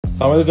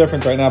Tell me the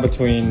difference right now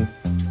between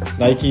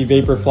Nike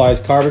Vaporfly's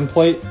carbon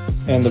plate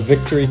and the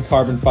Victory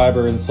carbon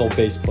fiber insole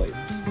base plate.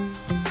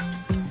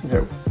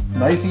 Okay.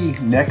 Nike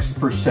Next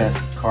Percent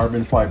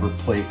carbon fiber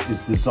plate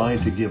is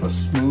designed to give a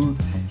smooth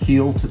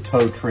heel to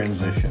toe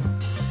transition,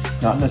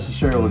 not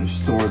necessarily to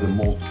store the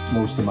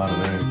most amount of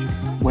energy.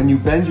 When you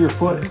bend your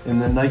foot in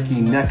the Nike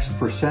Next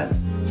Percent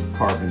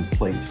carbon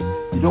plate,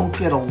 you don't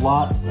get a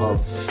lot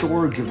of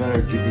storage of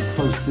energy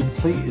because the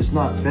plate is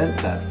not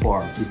bent that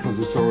far because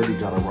it's already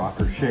got a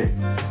rocker shape.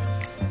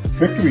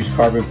 Victory's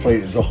carbon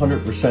plate is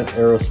 100%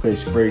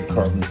 aerospace grade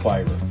carbon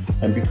fiber,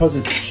 and because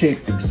it's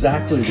shaped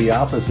exactly the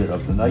opposite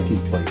of the Nike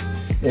plate,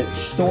 it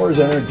stores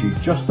energy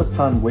just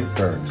upon weight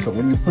bearing. So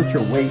when you put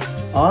your weight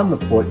on the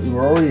foot, you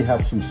already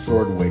have some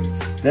stored weight.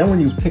 Then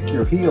when you pick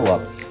your heel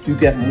up, you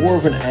get more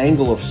of an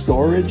angle of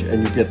storage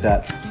and you get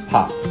that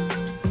pop.